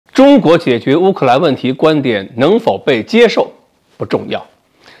中国解决乌克兰问题观点能否被接受不重要，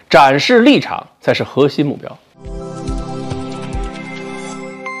展示立场才是核心目标。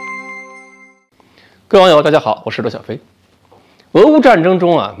各位网友，大家好，我是刘晓飞。俄乌战争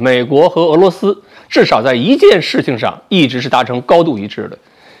中美国和俄罗斯至少在一件事情上一直是达成高度一致的，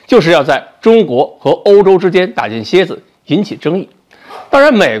就是要在中国和欧洲之间打进楔子，引起争议。当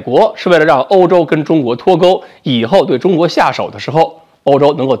然，美国是为了让欧洲跟中国脱钩，以后对中国下手的时候，欧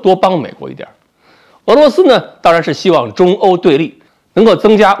洲能够多帮美国一点。俄罗斯呢，当然是希望中欧对立，能够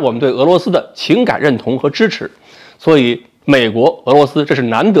增加我们对俄罗斯的情感认同和支持。所以，美国、俄罗斯这是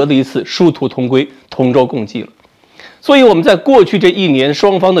难得的一次殊途同归、同舟共济了。所以我们在过去这一年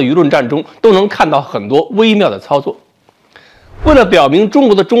双方的舆论战中，都能看到很多微妙的操作。为了表明中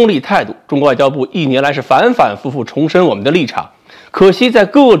国的中立态度，中国外交部一年来是反反复复重申我们的立场。可惜在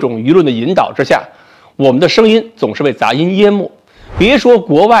各种舆论的引导之下，我们的声音总是被杂音淹没。别说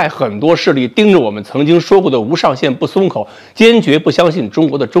国外很多势力盯着我们曾经说过的无上限不松口，坚决不相信中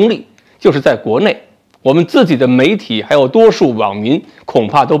国的中立，就是在国内，我们自己的媒体还有多数网民恐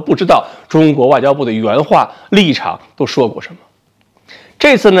怕都不知道中国外交部的原话立场都说过什么。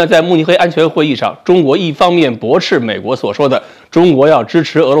这次呢，在慕尼黑安全会议上，中国一方面驳斥美国所说的中国要支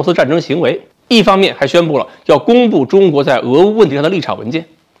持俄罗斯战争行为，一方面还宣布了要公布中国在俄乌问题上的立场文件。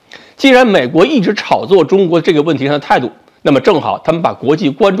既然美国一直炒作中国这个问题上的态度，那么正好他们把国际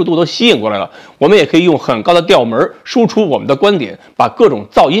关注度都吸引过来了，我们也可以用很高的调门输出我们的观点，把各种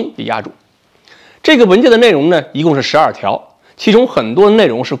噪音给压住。这个文件的内容呢，一共是12条，其中很多内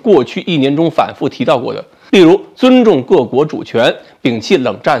容是过去一年中反复提到过的，例如尊重各国主权、摒弃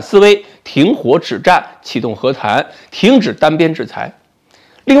冷战思维、停火止战、启动和谈、停止单边制裁。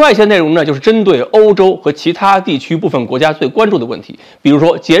另外一些内容呢，就是针对欧洲和其他地区部分国家最关注的问题，比如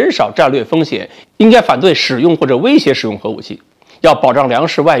说减少战略风险，应该反对使用或者威胁使用核武器，要保障粮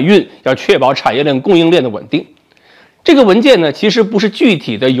食外运，要确保产业链供应链的稳定。这个文件呢，其实不是具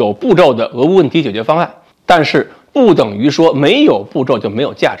体的有步骤的俄乌问题解决方案，但是不等于说没有步骤就没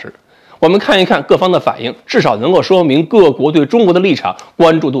有价值。我们看一看各方的反应，至少能够说明各国对中国的立场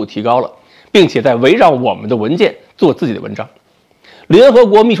关注度提高了，并且在围绕我们的文件做自己的文章。联合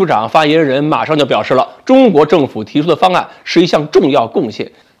国秘书长发言人马上就表示了，中国政府提出的方案是一项重要贡献，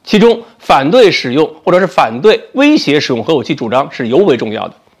其中反对使用或者是反对威胁使用核武器主张是尤为重要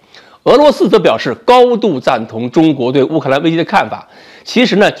的。俄罗斯则表示高度赞同中国对乌克兰危机的看法，其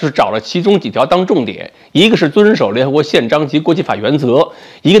实呢就是找了其中几条当重点，一个是遵守联合国宪章及国际法原则，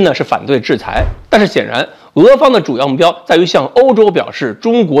一个呢是反对制裁。但是显然，俄方的主要目标在于向欧洲表示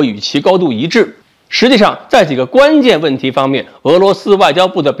中国与其高度一致。实际上，在几个关键问题方面，俄罗斯外交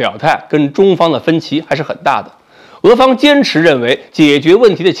部的表态跟中方的分歧还是很大的。俄方坚持认为，解决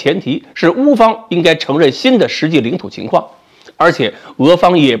问题的前提是乌方应该承认新的实际领土情况，而且俄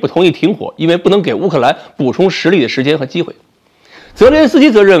方也不同意停火，因为不能给乌克兰补充实力的时间和机会。泽连斯基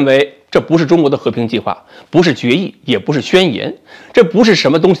则认为，这不是中国的和平计划，不是决议，也不是宣言，这不是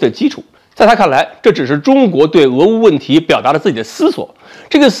什么东西的基础。在他看来，这只是中国对俄乌问题表达了自己的思索，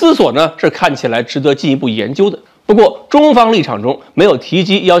这个思索呢，是看起来值得进一步研究的。不过，中方立场中没有提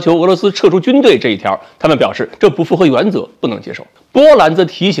及要求俄罗斯撤出军队这一条，他们表示这不符合原则，不能接受。波兰则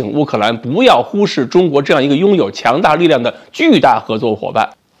提醒乌克兰不要忽视中国这样一个拥有强大力量的巨大合作伙伴。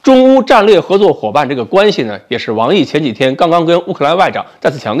中乌战略合作伙伴这个关系呢，也是王毅前几天刚刚跟乌克兰外长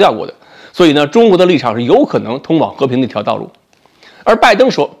再次强调过的。所以呢，中国的立场是有可能通往和平的一条道路。而拜登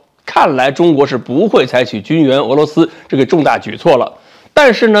说，看来中国是不会采取军援俄罗斯这个重大举措了。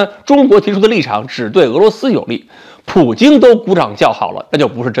但是呢，中国提出的立场只对俄罗斯有利，普京都鼓掌叫好了，那就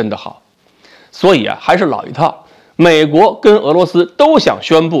不是真的好。所以还是老一套，美国跟俄罗斯都想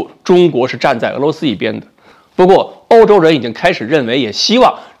宣布中国是站在俄罗斯一边的。不过，欧洲人已经开始认为，也希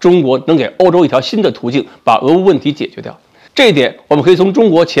望中国能给欧洲一条新的途径，把俄乌问题解决掉。这一点，我们可以从中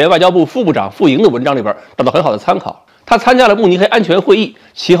国前外交部副部长傅莹的文章里边找到很好的参考。他参加了慕尼黑安全会议，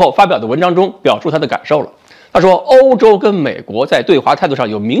其后发表的文章中表述他的感受了。他说，欧洲跟美国在对华态度上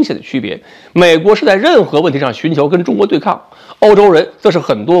有明显的区别，美国是在任何问题上寻求跟中国对抗，欧洲人则是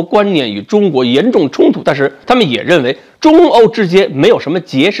很多观念与中国严重冲突，但是他们也认为中欧之间没有什么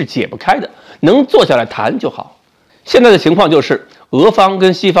结是解不开的，能坐下来谈就好。现在的情况就是，俄方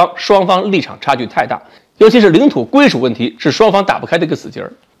跟西方双方立场差距太大，尤其是领土归属问题是双方打不开的一个死结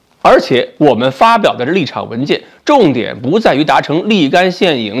儿。而且我们发表的立场文件，重点不在于达成立竿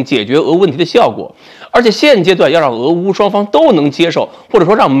见影解决俄问题的效果，而且现阶段要让俄乌双方都能接受，或者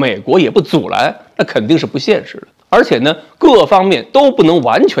说让美国也不阻拦，那肯定是不现实的。而且呢，各方面都不能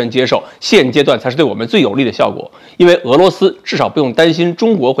完全接受现阶段才是对我们最有利的效果，因为俄罗斯至少不用担心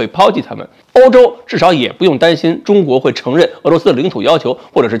中国会抛弃他们，欧洲至少也不用担心中国会承认俄罗斯的领土要求，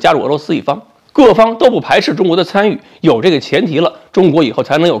或者是加入俄罗斯一方。各方都不排斥中国的参与，有这个前提了，中国以后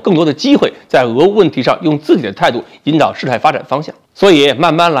才能有更多的机会在俄乌问题上用自己的态度引导事态发展方向。所以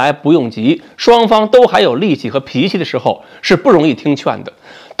慢慢来，不用急，双方都还有力气和脾气的时候是不容易听劝的，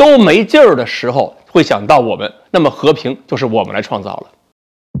都没劲儿的时候会想到我们，那么和平就是我们来创造了。